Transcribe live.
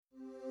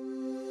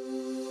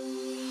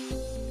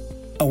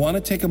I want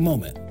to take a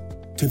moment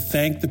to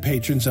thank the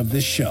patrons of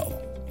this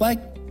show, like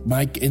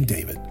Mike and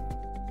David.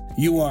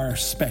 You are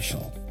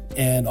special,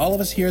 and all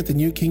of us here at the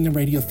New Kingdom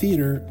Radio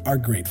Theater are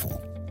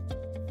grateful.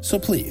 So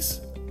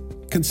please,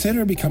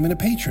 consider becoming a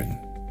patron,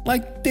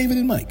 like David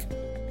and Mike.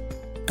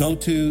 Go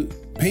to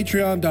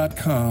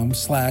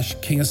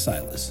patreon.com/King of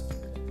Silas.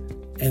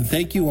 And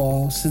thank you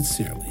all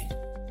sincerely.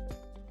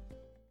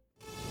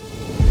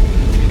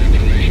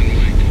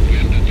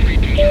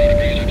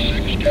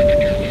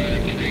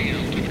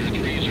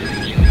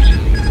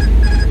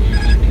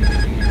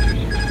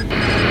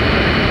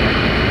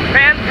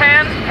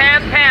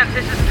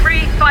 This is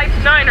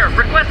 359er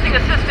requesting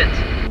assistance.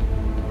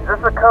 Is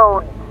this a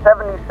code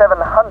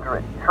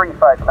 7700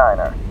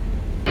 359er?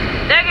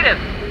 Negative.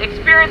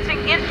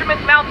 Experiencing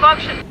instrument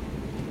malfunction.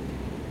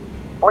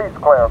 Please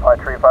clarify,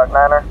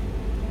 359er.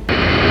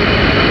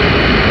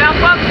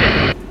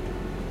 Malfunction.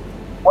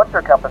 What's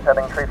your compass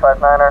heading,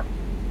 359er?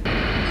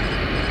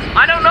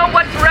 I don't know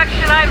what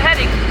direction I'm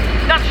heading.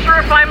 Not sure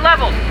if I'm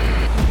leveled.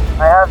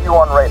 I have you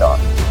on radar.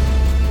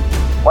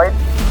 Wait.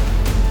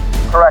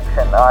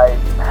 Correction, I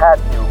had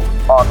you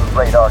on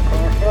radar.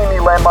 Can you see any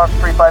landmarks,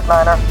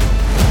 359er?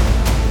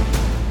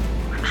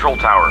 Control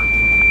tower.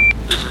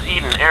 This is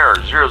Eden Air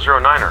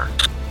 009er.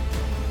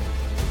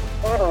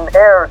 Eden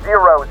Air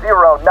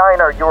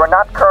 009er, you are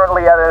not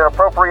currently at an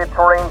appropriate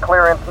terrain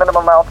clearance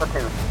minimum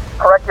altitude.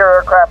 Correct your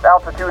aircraft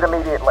altitude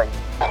immediately.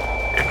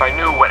 If I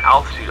knew what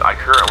altitude I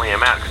currently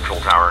am at, Control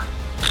tower.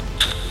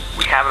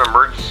 We have an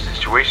emergency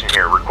situation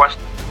here. Request...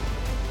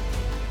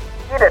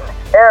 Eden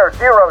Air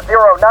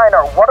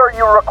 009er, what are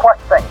you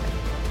requesting?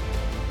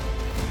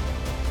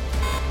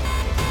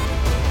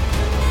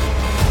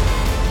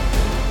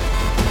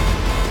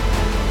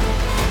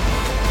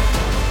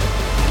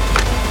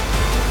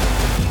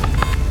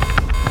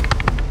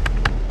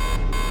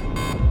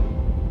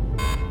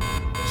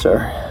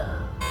 Sir,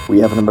 we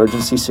have an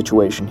emergency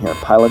situation here.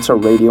 Pilots are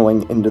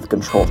radioing into the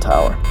control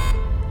tower.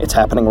 It's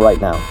happening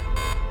right now.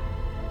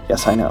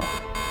 Yes, I know.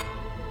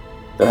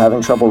 They're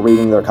having trouble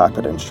reading their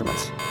cockpit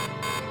instruments.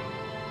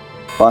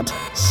 But,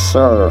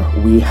 sir,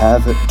 we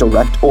have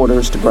direct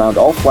orders to ground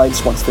all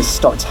flights once this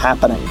starts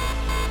happening.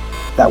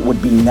 That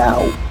would be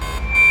now.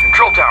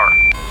 Control tower.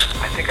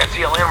 I think I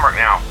see a landmark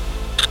now.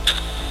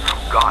 Oh,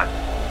 God.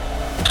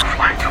 We're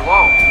flying too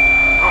low.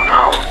 Oh,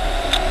 no.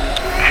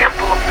 Can't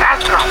pull up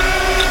fast enough.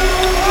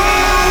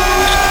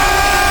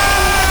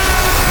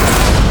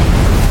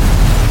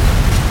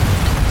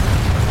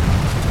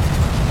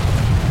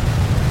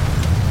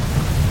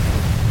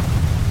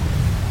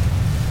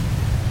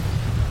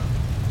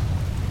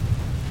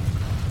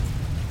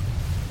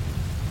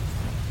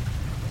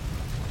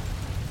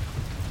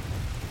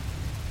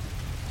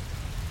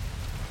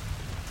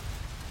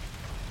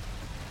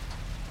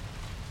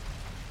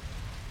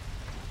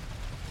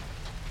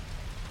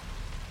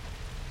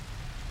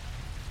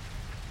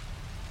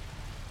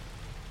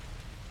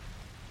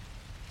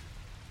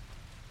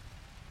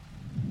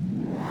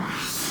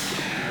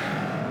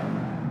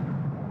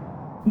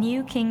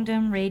 New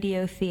Kingdom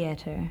Radio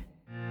Theater.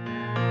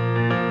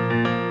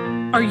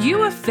 Are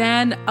you a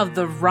fan of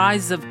the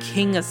rise of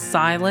King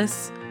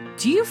Asilas?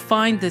 Do you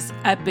find this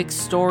epic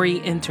story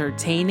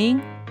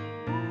entertaining?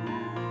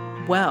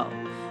 Well,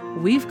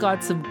 we've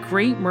got some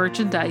great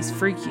merchandise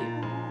for you.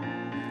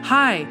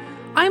 Hi,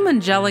 I'm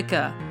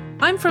Angelica.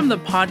 I'm from the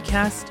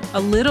podcast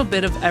A Little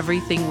Bit of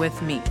Everything with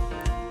Me.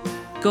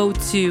 Go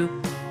to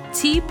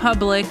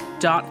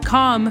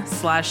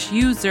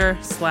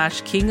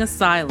tpublic.com/user/King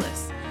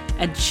Asilas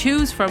and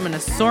choose from an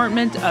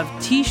assortment of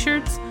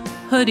t-shirts,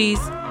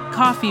 hoodies,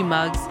 coffee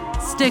mugs,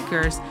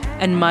 stickers,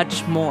 and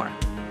much more.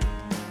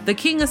 The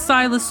King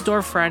Asilas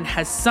storefront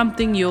has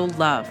something you'll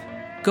love.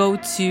 Go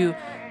to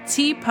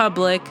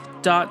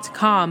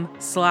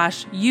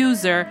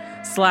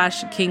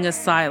tpublic.com/user/King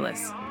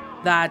Asilas.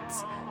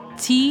 That's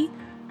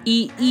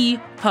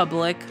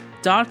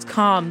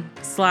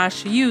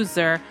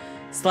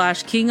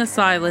teepublic.com/user/King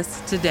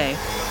Asilas today.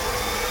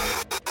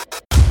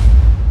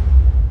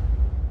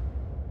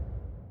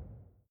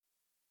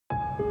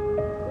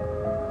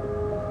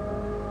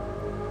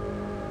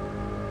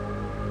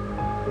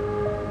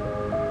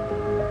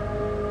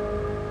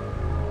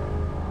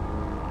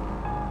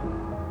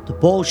 The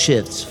pole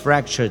shifts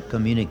fractured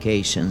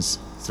communications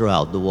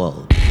throughout the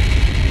world.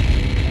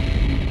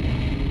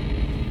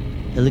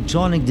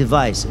 Electronic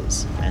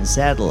devices and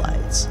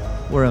satellites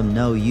were of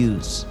no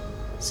use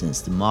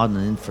since the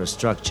modern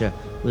infrastructure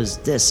was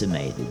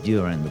decimated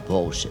during the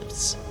pole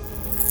shifts.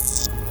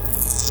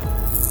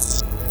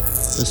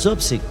 The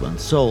subsequent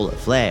solar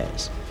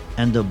flares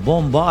and the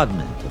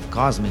bombardment of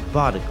cosmic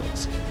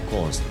particles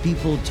caused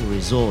people to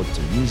resort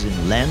to using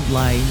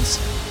landlines,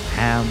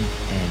 ham,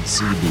 and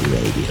CB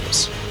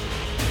radios.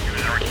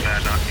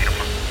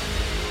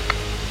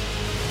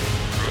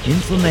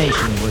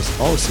 Information was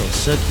also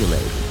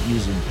circulated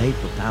using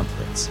paper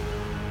pamphlets,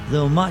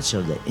 though much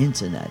of the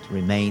internet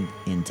remained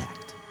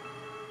intact.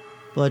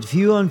 But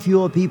fewer and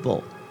fewer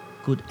people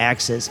could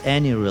access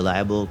any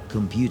reliable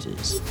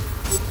computers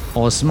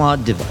or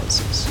smart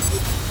devices.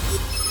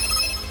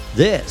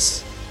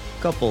 This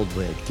coupled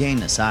with King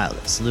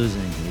Asilas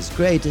losing his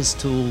greatest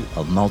tool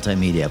of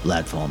multimedia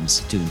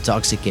platforms to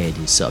intoxicate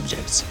his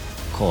subjects,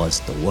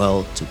 caused the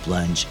world to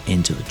plunge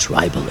into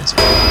tribalism.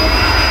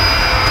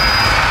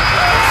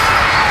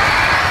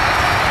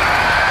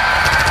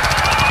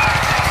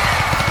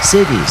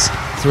 Cities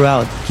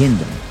throughout the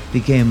kingdom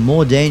became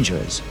more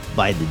dangerous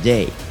by the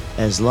day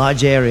as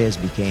large areas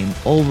became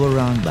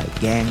overrun by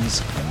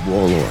gangs and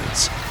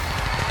warlords.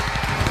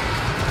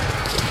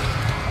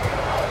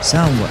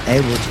 Some were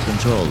able to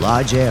control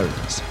large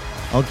areas,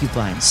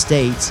 occupying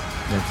states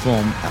that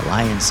formed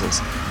alliances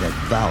that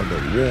vowed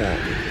a war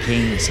with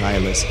King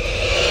Silas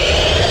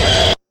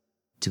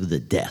to the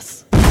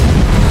death.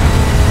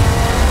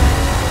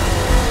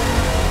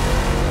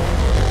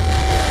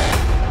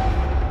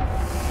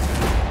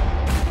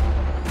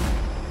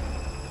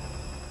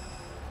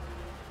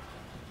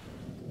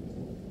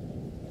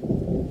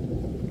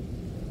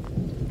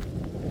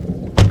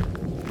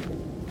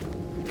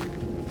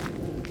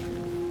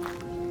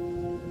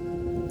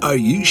 Are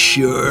you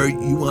sure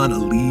you want to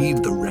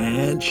leave the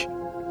ranch?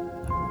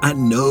 I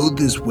know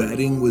this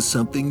wedding was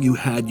something you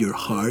had your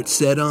heart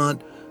set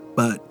on,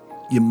 but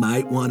you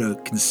might want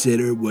to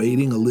consider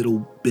waiting a little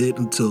bit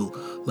until,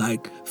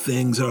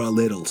 things are a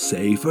little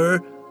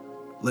safer.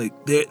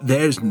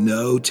 There's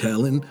no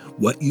telling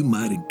what you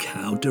might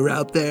encounter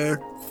out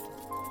there.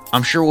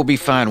 I'm sure we'll be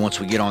fine once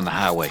we get on the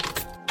highway.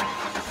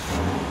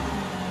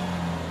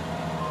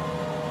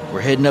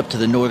 We're heading up to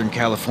the Northern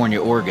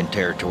California-Oregon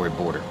territory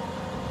border.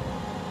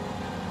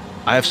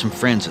 I have some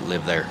friends that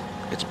live there.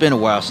 It's been a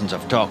while since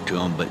I've talked to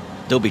them, but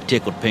they'll be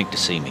tickled pink to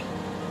see me.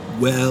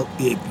 Well,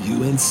 if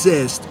you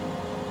insist.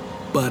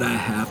 But I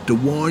have to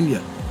warn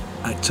you,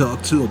 I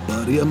talked to a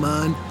buddy of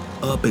mine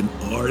up in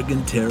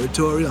Oregon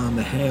territory on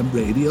the ham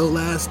radio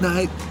last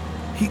night.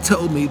 He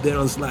told me there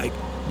was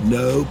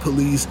no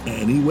police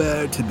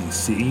anywhere to be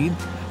seen,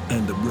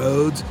 and the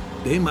roads,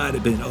 they might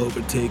have been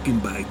overtaken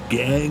by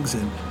gangs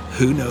and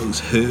who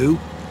knows who.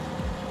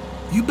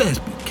 You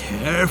best be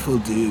careful,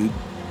 dude.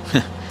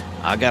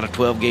 I got a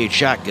 12-gauge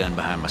shotgun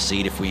behind my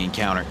seat if we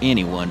encounter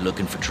anyone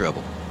looking for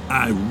trouble.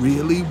 I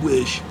really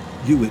wish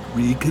you would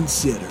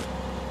reconsider.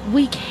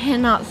 We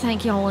cannot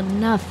thank y'all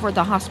enough for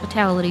the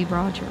hospitality,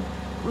 Roger.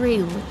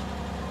 Really.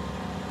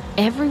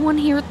 Everyone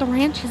here at the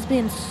ranch has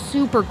been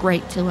super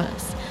great to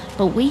us,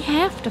 but we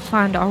have to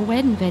find our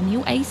wedding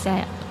venue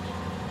ASAP.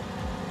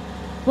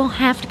 We'll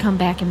have to come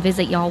back and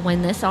visit y'all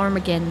when this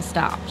Armageddon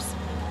stops.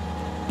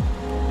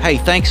 Hey,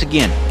 thanks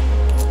again.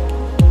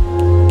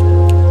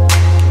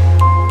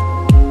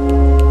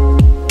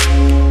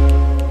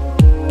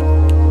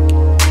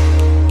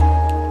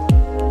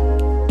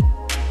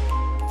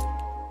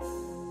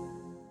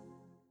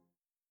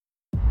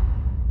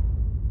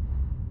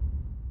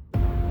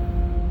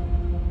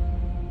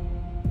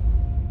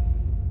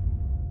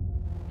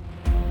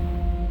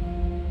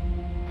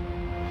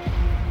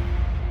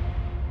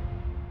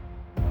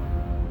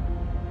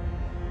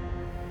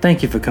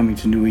 Thank you for coming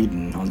to New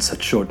Eden on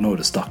such short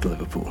notice, Dr.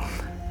 Liverpool.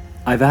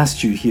 I've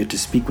asked you here to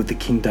speak with the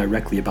King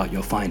directly about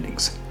your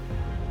findings.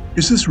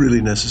 Is this really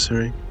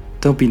necessary?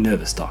 Don't be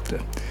nervous, Doctor.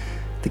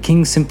 The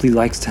King simply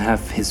likes to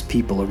have his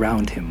people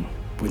around him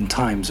when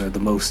times are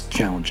the most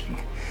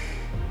challenging.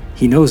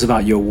 He knows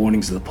about your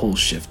warnings of the pole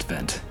shift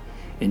event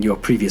in your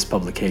previous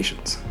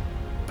publications.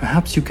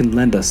 Perhaps you can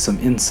lend us some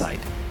insight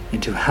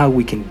into how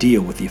we can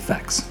deal with the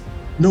effects.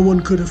 No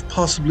one could have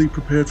possibly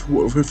prepared for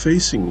what we're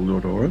facing,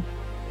 Lord Aura.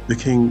 The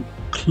King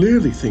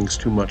clearly thinks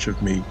too much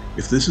of me,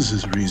 if this is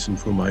his reason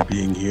for my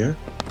being here.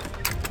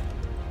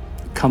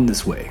 Come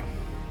this way.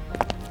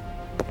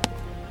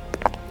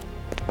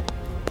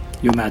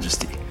 Your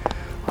Majesty,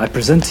 I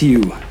present to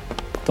you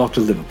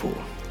Dr. Liverpool.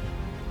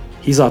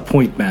 He's our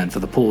point man for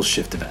the pole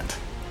shift event.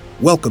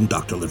 Welcome,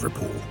 Dr.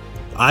 Liverpool.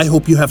 I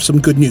hope you have some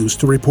good news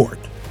to report.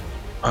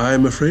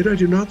 I'm afraid I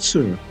do not,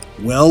 sir.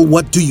 Well,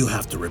 what do you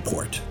have to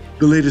report?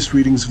 The latest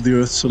readings of the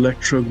Earth's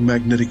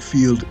electromagnetic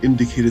field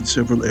indicated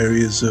several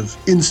areas of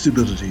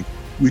instability,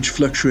 which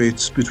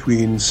fluctuates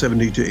between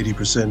 70 to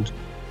 80%.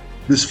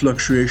 This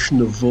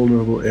fluctuation of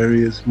vulnerable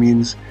areas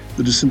means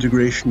the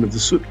disintegration of the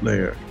soot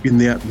layer in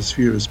the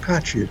atmosphere is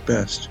patchy at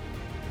best,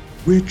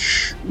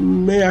 which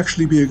may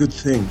actually be a good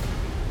thing.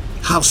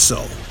 How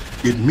so?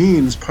 It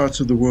means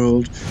parts of the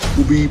world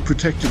will be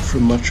protected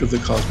from much of the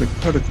cosmic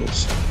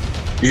particles.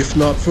 If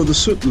not for the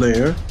soot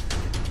layer,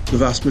 the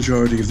vast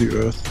majority of the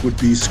Earth would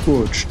be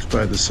scorched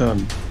by the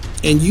sun.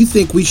 And you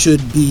think we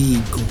should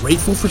be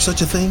grateful for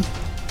such a thing?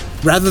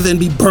 Rather than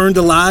be burned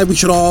alive, we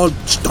should all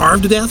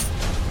starve to death?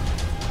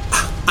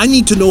 I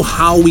need to know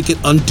how we can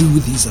undo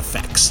these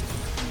effects.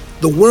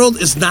 The world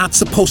is not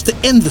supposed to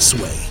end this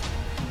way.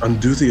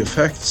 Undo the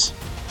effects?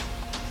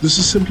 This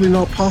is simply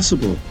not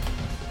possible.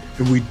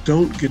 And we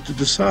don't get to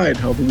decide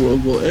how the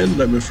world will end,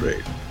 I'm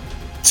afraid.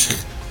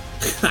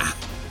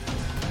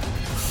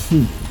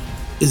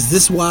 Is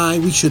this why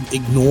we should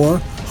ignore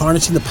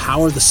harnessing the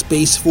power of the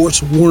Space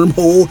Force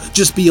wormhole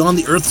just beyond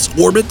the Earth's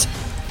orbit?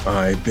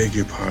 I beg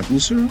your pardon,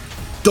 sir?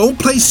 Don't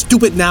play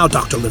stupid now,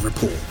 Dr.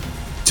 Liverpool.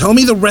 Tell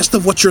me the rest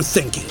of what you're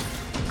thinking.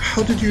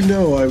 How did you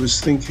know I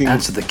was thinking...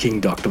 Answer the king,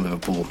 Dr.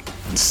 Liverpool,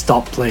 and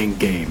stop playing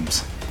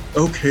games.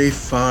 Okay,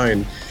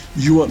 fine.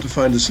 You want to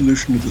find a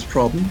solution to this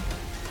problem?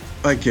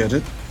 I get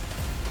it.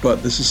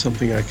 But this is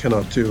something I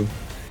cannot do.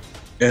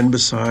 And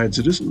besides,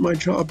 it isn't my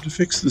job to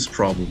fix this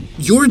problem.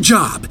 Your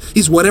job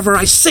is whatever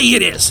I say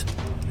it is.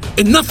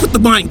 Enough with the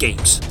mind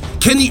games.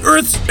 Can the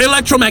Earth's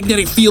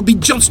electromagnetic field be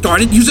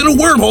jump-started using a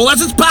wormhole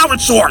as its power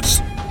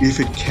source? If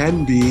it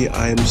can be,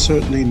 I am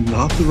certainly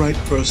not the right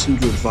person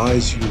to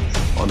advise you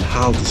on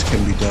how this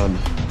can be done.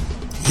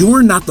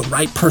 You're not the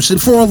right person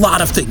for a lot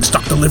of things,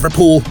 Dr.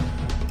 Liverpool.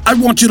 I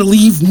want you to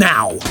leave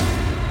now.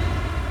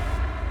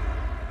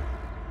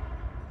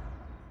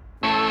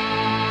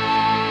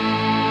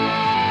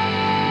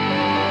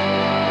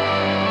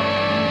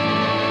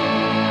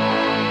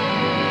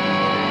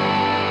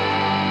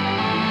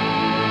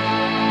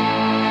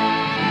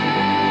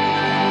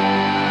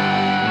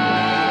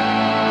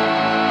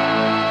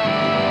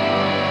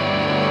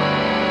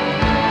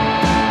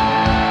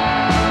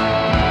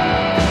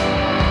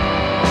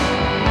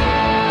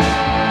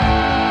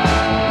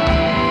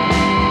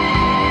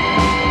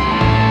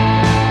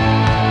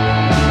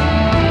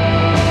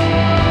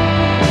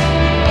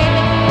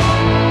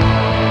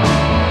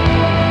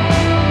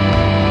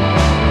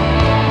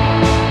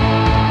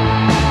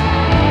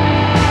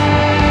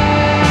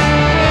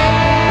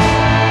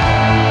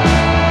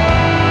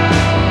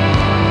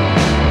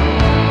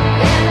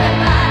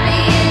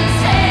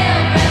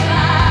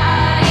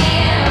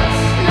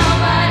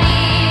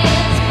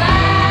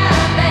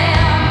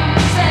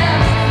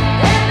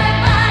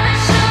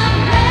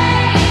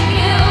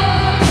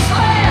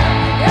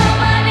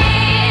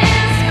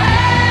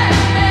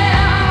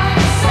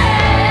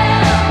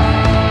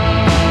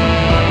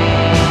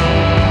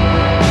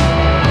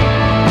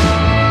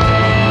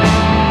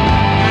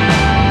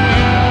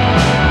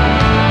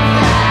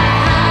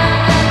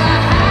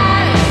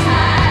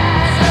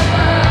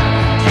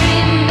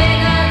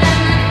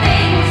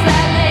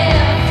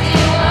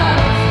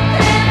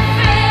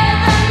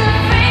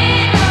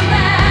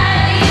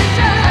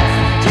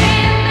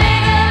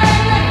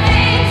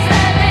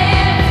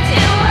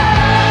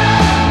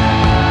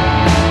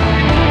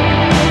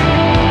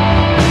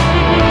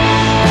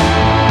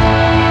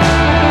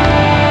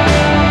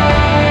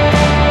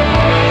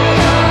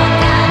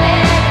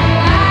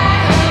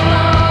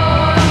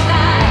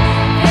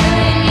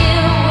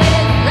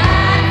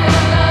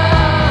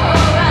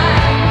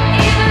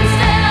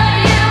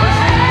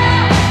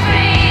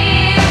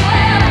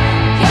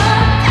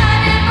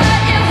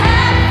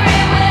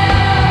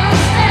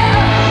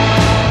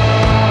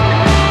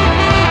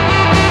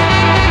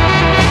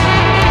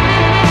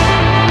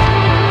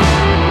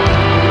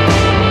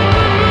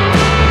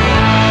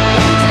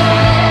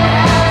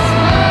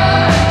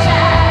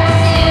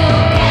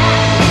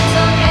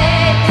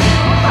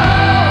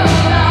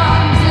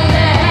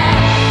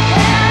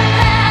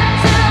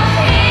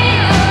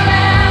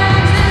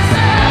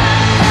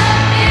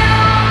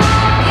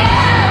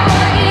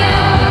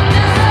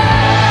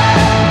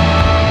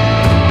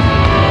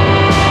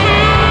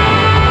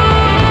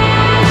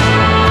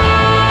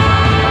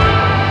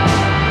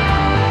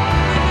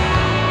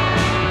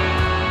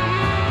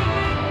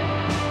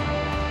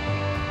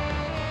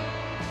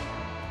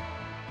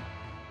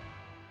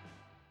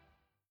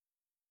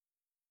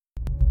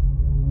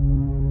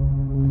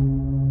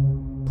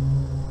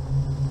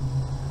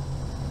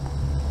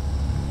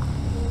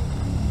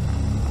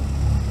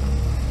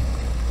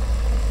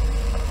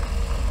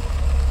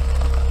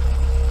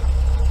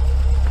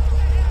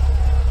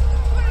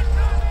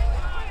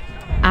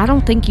 I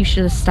don't think you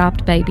should have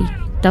stopped, baby.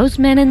 Those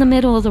men in the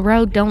middle of the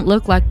road don't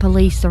look like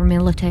police or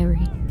military.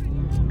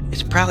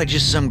 It's probably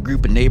just some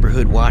group of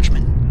neighborhood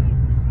watchmen.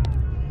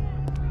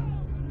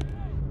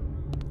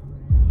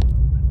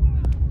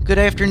 Good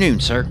afternoon,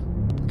 sir.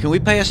 Can we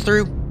pass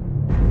through?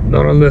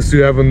 Not unless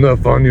you have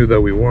enough on you that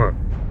we want.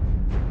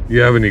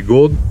 You have any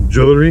gold,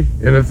 jewelry,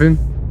 anything?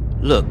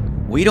 Look,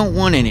 we don't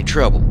want any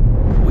trouble.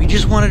 We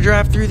just want to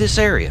drive through this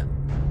area.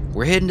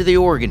 We're heading to the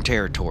Oregon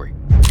Territory.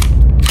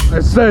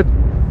 I said,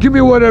 give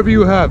me whatever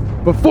you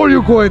have before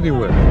you go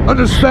anywhere.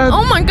 Understand?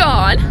 Oh my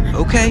God!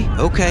 Okay.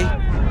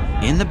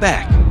 In the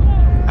back,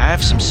 I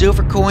have some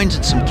silver coins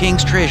and some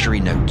King's Treasury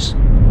notes.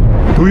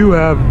 Do you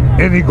have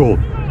any gold?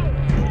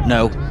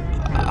 No.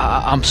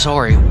 I'm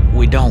sorry,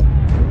 we don't.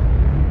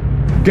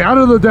 Get out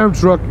of the damn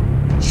truck,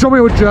 show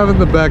me what you have in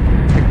the back,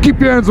 and keep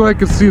your hands where I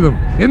can see them.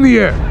 In the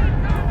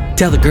air.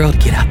 Tell the girl to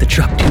get out the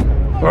truck, too.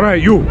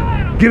 Alright, you.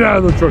 Get out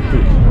of the truck,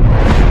 too.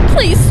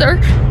 Please, sir.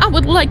 I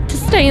would like to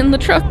stay in the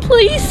truck,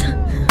 please.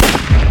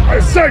 I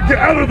said get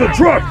out of the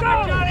truck!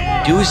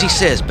 Do as he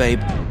says,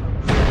 babe.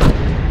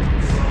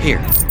 Here,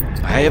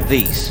 I have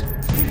these.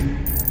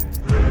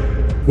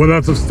 Well,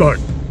 that's a start.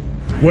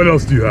 What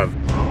else do you have?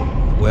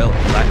 Well,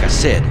 like I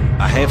said,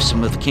 I have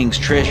some of the King's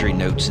Treasury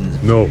notes in the...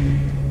 No,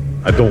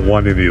 I don't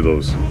want any of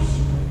those.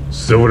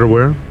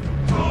 Silverware?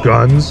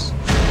 Guns?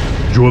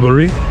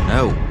 Jewelry?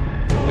 No,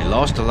 we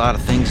lost a lot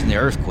of things in the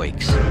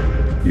earthquakes.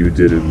 You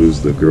didn't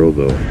lose the girl,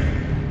 though.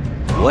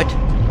 What?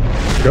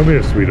 Come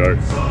here, sweetheart.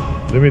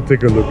 Let me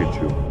take a look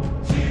at you.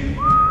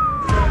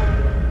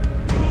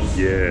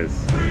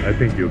 Yes, I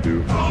think you'll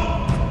do.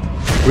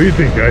 What do you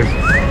think, guys?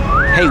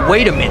 Hey,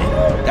 wait a minute.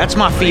 That's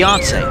my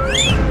fiance.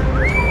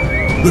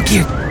 Look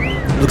here.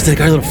 Looks like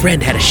our little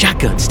friend had a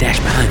shotgun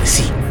stashed behind the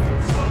seat.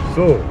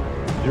 So,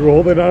 you were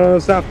holding on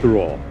us after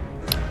all.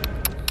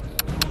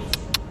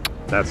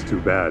 That's too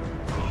bad.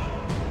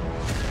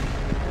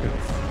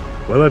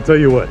 Well, I'll tell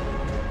you what.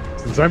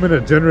 Since I'm in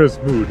a generous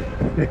mood,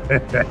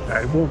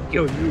 I won't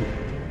kill you.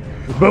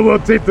 But we'll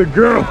take the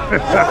girl.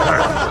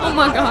 Oh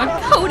my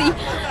God, Cody.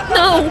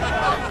 No,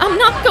 I'm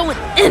not going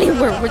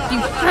anywhere with you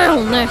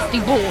foul, nasty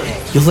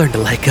boys. You'll learn to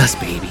like us,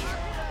 baby.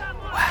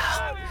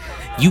 Wow,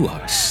 you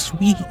are a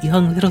sweet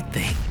young little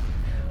thing.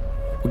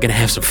 We're gonna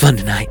have some fun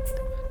tonight.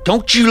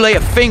 Don't you lay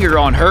a finger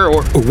on her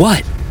or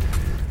what?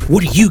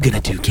 What are you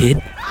gonna do,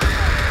 kid?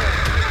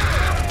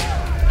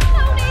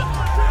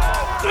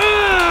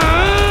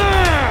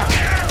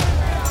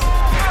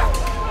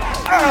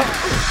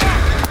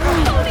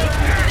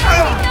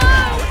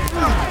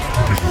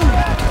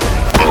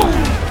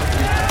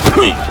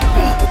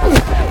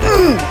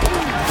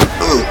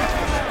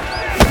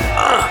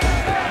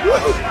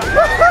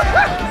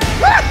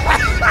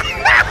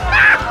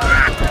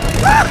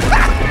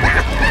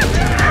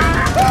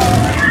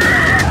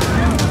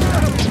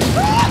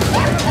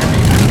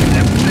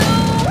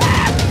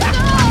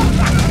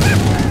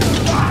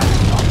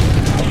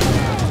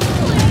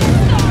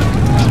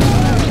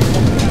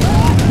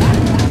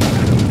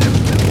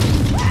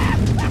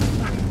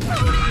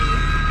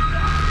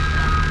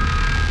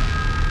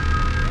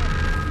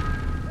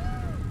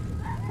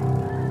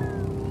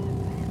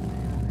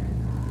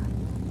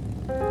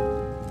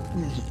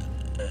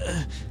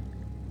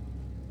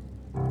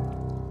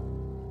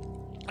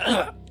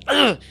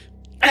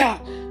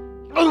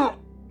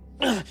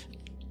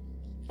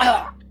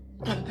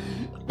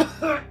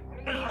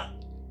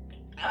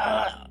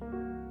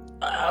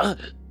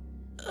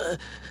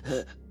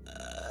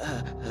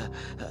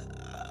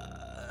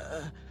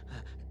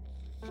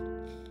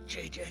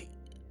 JJ.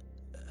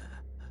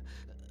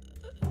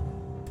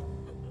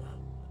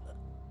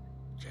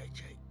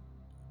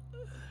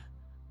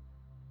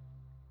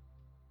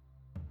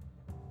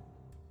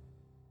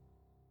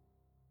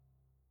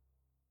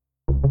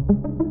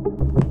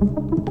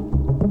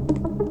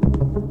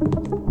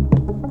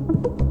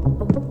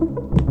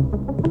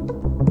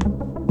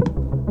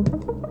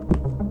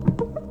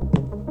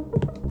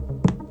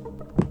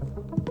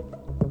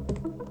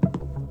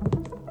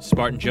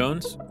 Spartan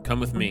Jones, come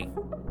with me.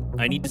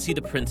 I need to see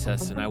the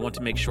princess, and I want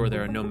to make sure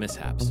there are no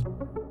mishaps.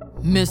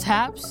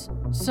 Mishaps,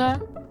 sir?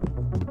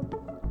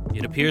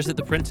 It appears that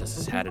the princess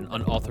has had an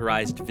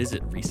unauthorized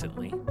visit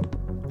recently.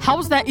 How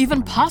is that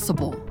even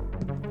possible?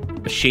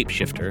 A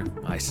shapeshifter,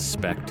 I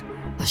suspect.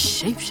 A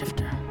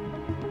shapeshifter?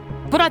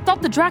 But I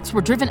thought the Dracs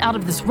were driven out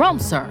of this realm,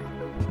 sir.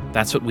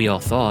 That's what we all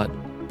thought,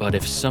 but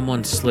if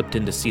someone slipped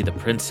in to see the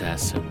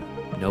princess and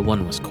no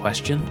one was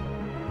questioned,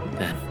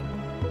 then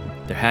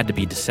there had to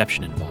be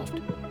deception involved.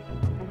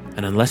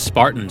 And unless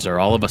Spartans are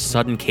all of a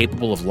sudden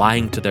capable of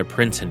lying to their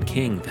prince and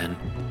king, then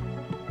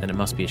it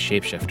must be a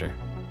shapeshifter.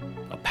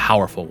 A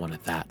powerful one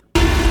at that.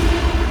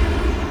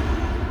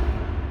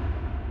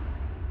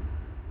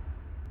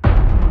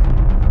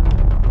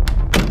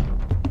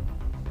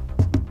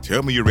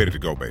 Tell me you're ready to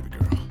go, baby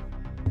girl.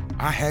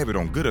 I have it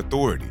on good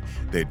authority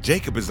that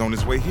Jacob is on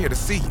his way here to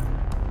see you.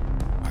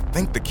 I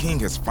think the king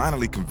has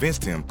finally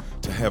convinced him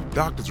to have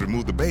doctors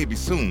remove the baby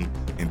soon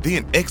and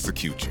then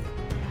execute you.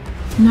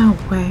 No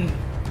way.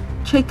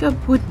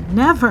 Jacob would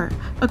never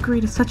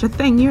agree to such a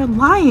thing. You're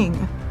lying.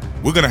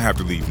 We're gonna have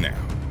to leave now.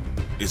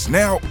 It's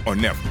now or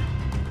never.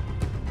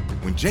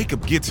 When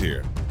Jacob gets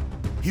here,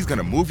 he's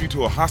gonna move you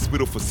to a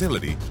hospital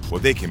facility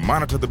where they can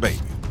monitor the baby.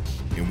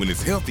 And when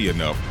it's healthy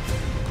enough,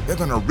 they're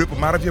gonna rip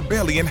him out of your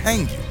belly and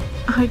hang you.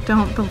 I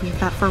don't believe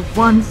that for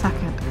 1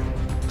 second.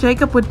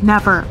 Jacob would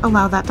never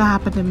allow that to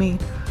happen to me.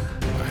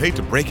 I hate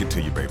to break it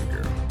to you, baby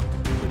girl,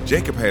 but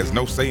Jacob has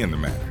no say in the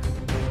matter.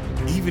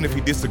 Even if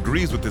he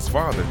disagrees with his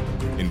father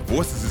and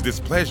voices his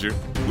displeasure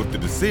with the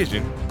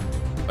decision,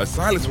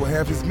 Silas will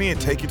have his men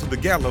take you to the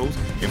gallows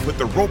and put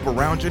the rope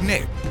around your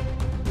neck.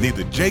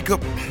 Neither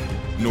Jacob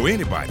nor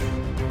anybody,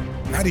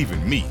 not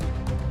even me,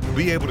 will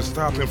be able to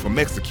stop him from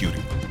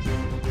executing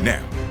you.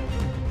 Now,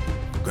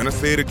 I'm gonna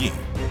say it again.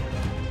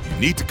 You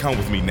need to come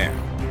with me now.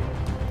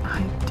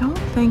 I don't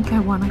think I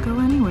want to go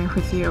anywhere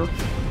with you.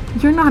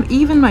 You're not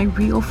even my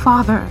real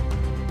father.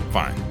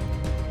 Fine.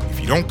 If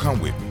you don't come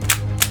with me,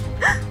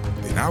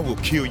 then I will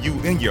kill you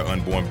and your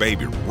unborn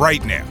baby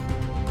right now.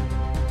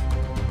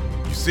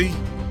 You see,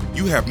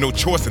 you have no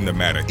choice in the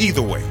matter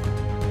either way.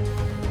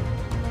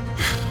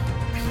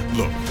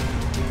 Look,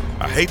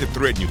 I hate to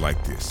threaten you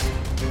like this,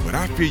 but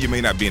I fear you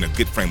may not be in a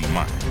good frame of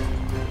mind.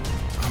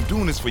 I'm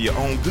doing this for your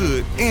own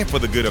good and for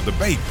the good of the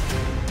baby.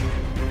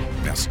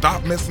 Now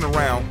stop messing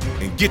around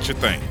and get your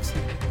things.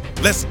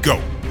 Let's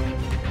go.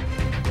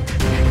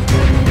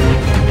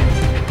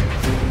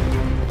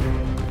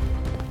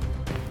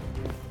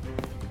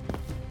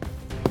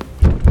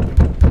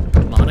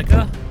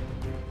 Monica?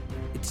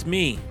 It's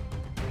me.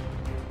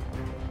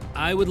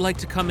 I would like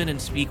to come in and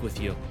speak with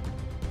you.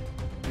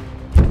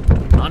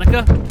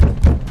 Monica?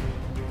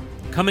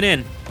 Coming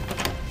in.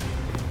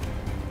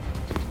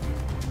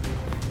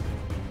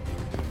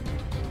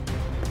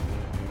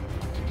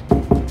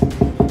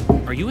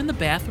 Are you in the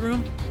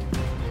bathroom?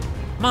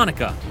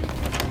 Monica.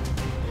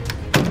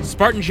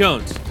 Spartan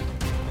Jones.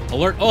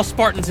 Alert all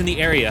Spartans in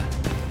the area.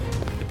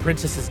 The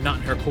princess is not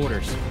in her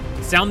quarters.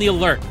 Sound the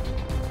alert.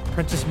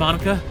 Princess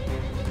Monica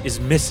is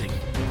missing.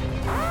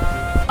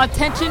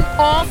 Attention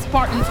all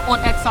Spartans on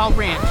Exile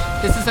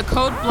Ranch. This is a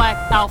Code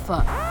Black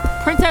Alpha.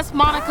 Princess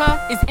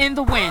Monica is in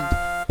the wind.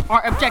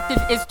 Our objective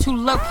is to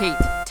locate,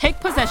 take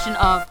possession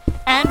of,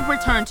 and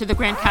return to the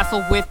Grand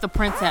Castle with the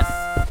princess.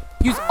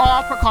 Use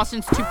all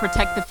precautions to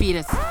protect the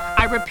fetus.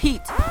 I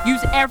repeat,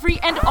 use every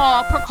and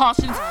all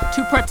precautions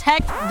to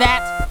protect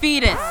that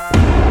fetus.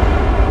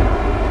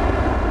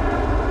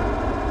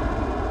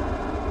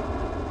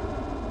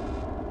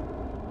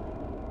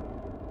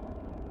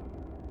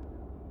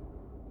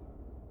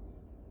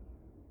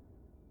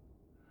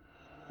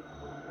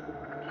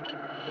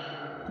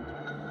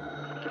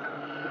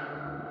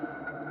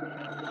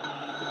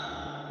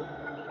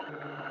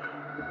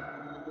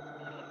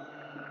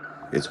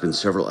 It's been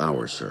several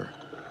hours, sir.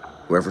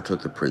 Whoever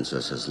took the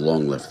princess has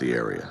long left the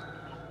area.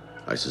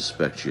 I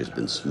suspect she has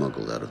been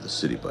smuggled out of the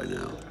city by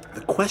now.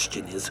 The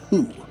question is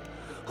who?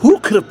 Who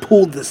could have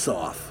pulled this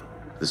off?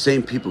 The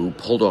same people who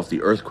pulled off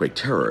the earthquake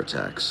terror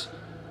attacks.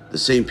 The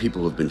same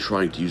people who have been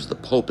trying to use the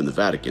Pope in the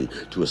Vatican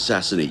to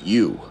assassinate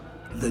you.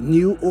 The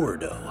new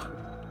Ordo.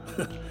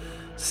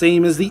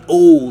 Same as the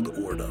old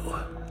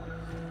Ordo.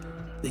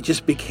 They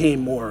just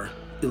became more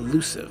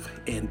elusive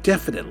and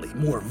definitely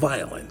more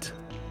violent.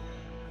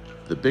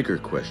 The bigger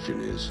question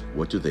is,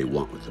 what do they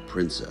want with the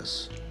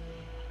princess?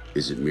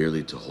 Is it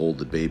merely to hold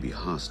the baby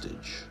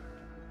hostage?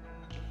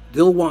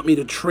 They'll want me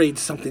to trade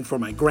something for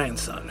my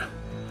grandson.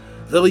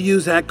 They'll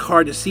use that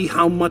card to see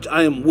how much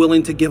I am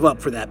willing to give up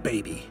for that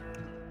baby.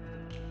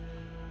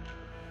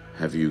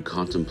 Have you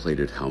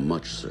contemplated how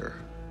much, sir?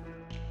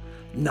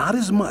 Not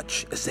as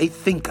much as they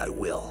think I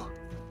will.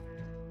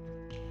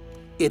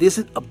 It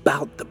isn't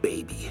about the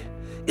baby.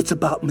 It's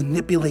about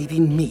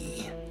manipulating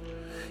me.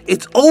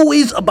 It's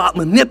always about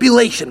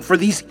manipulation for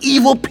these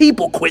evil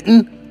people,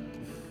 Quentin.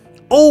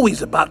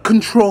 Always about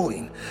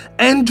controlling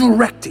and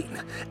directing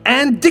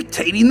and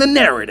dictating the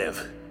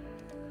narrative.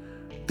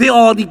 They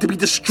all need to be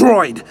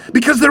destroyed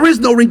because there is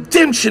no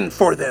redemption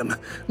for them.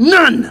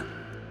 None!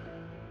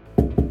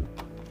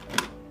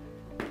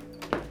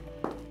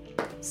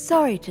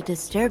 Sorry to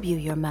disturb you,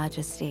 Your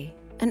Majesty.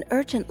 An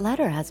urgent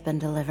letter has been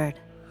delivered.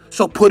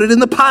 So put it in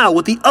the pile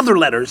with the other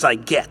letters I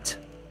get.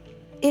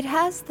 It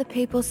has the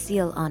papal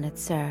seal on it,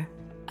 sir.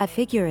 I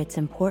figure it's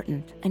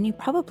important, and you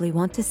probably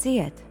want to see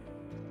it.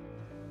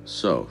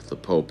 So, the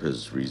Pope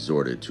has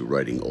resorted to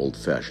writing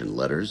old-fashioned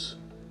letters?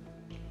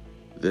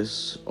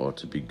 This ought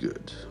to be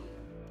good.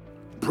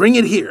 Bring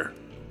it here.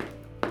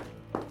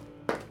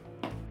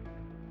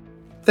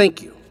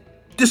 Thank you.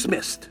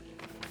 Dismissed.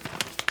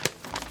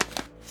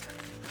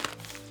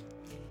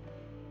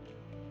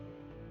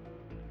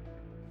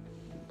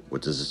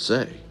 What does it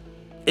say?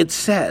 It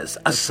says,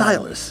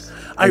 Asilas,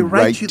 I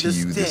write you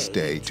this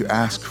day to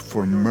ask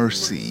for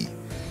mercy.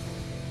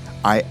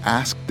 I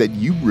ask that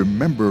you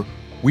remember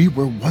we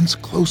were once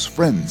close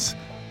friends,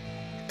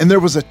 and there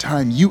was a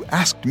time you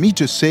asked me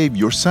to save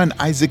your son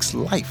Isaac's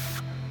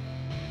life.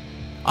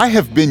 I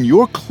have been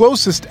your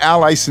closest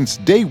ally since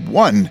day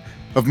one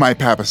of my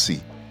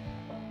papacy,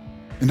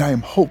 and I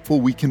am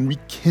hopeful we can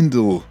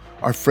rekindle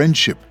our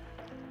friendship.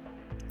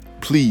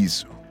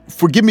 Please,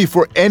 forgive me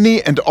for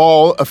any and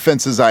all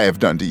offenses I have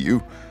done to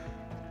you,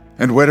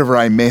 and whatever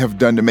I may have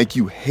done to make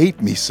you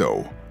hate me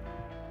so.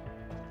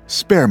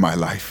 Spare my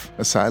life,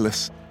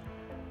 Asilas.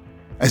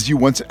 As you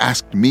once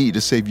asked me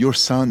to save your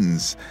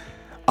sons,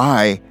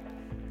 I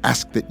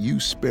ask that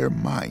you spare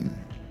mine.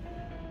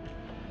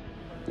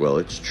 Well,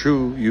 it's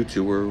true you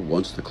two were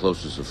once the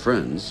closest of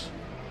friends.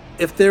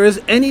 If there is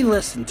any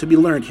lesson to be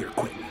learned here,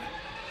 Quentin,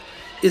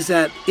 is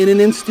that in an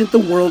instant the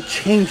world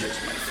changes,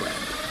 my friend.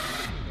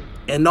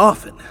 And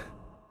often,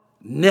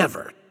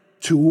 never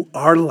to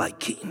our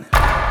liking.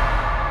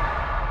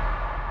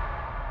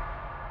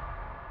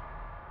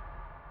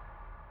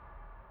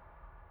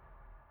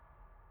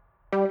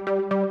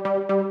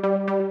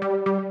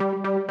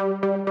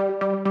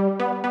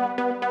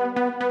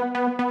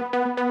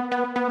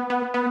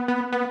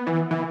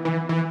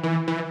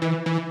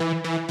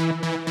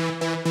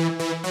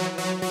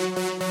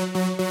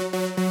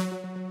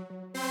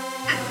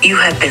 You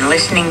have been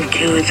listening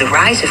to The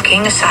Rise of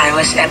King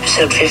Asilas,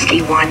 Episode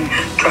 51,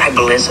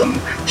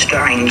 Tribalism,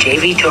 starring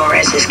J.V.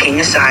 Torres as King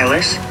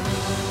Asilas,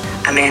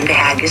 Amanda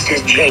Haggis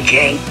as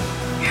J.J.,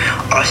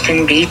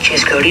 Austin Beach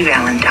as Cody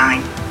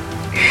Valentine,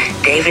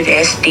 David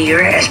S.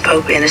 Deere as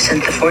Pope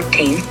Innocent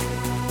XIV,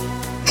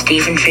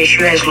 Stephen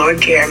Fisher as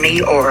Lord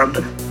Jeremy Orb,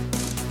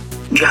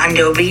 John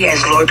Dobie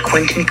as Lord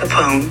Quentin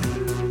Capone,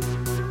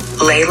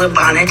 Layla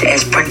Bonnet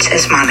as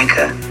Princess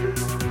Monica,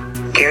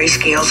 Gary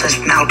Scales as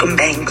Malcolm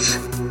Banks,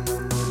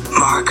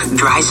 Mark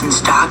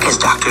Dreisenstock as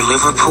Dr.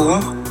 Liverpool,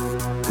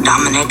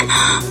 Dominic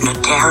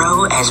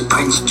Notaro as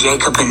Prince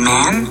Jacob and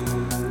Man,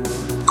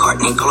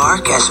 Courtney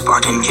Clark as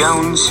Spartan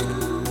Jones,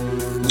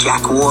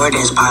 Jack Ward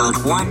as Pilot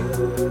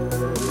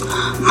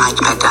 1, Mike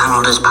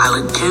McDonald as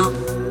Pilot 2,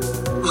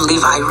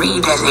 Levi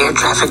Reed as Air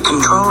Traffic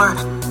Controller,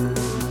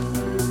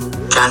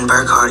 John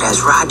Burkhardt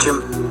as Roger,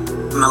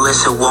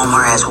 Melissa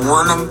Wolmer as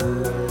Woman,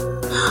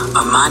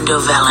 Armando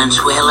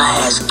Valenzuela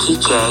as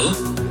Kike,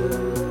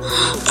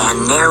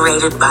 and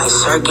narrated by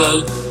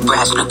Sergei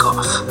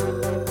Brasnikov.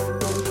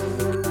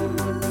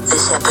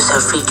 This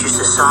episode features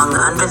the song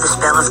Under the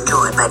Spell of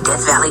Joy by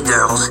Death Valley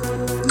Girls.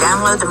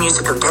 Download the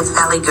music of Death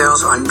Valley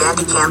Girls on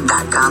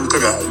bandicamp.com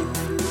today.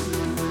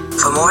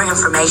 For more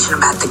information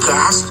about the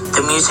cast,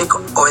 the music,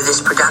 or this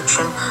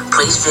production,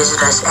 please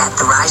visit us at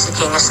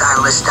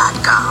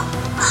theriseofkingasilas.com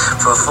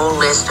for a full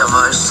list of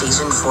our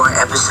Season 4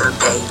 episode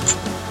page.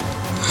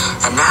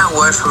 And now a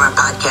word from our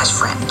podcast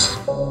friends.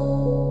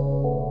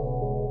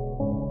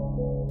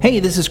 Hey,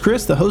 this is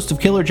Chris, the host of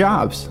Killer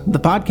Jobs, the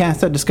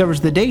podcast that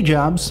discovers the day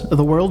jobs of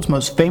the world's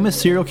most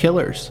famous serial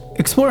killers.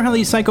 Explore how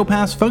these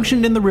psychopaths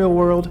functioned in the real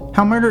world,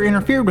 how murder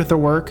interfered with their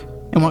work,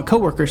 and what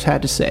coworkers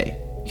had to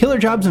say. Killer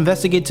Jobs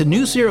investigates a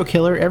new serial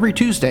killer every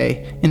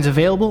Tuesday and is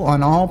available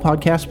on all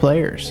podcast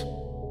players.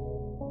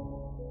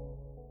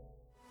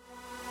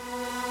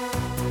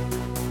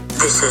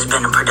 This has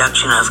been a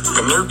production of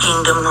the New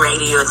Kingdom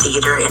Radio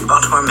Theater in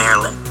Baltimore,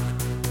 Maryland.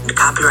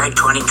 Copyright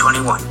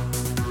 2021.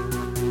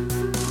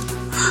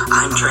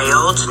 I'm Trey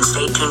Olds, and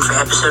stay tuned for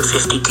episode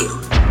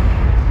 52.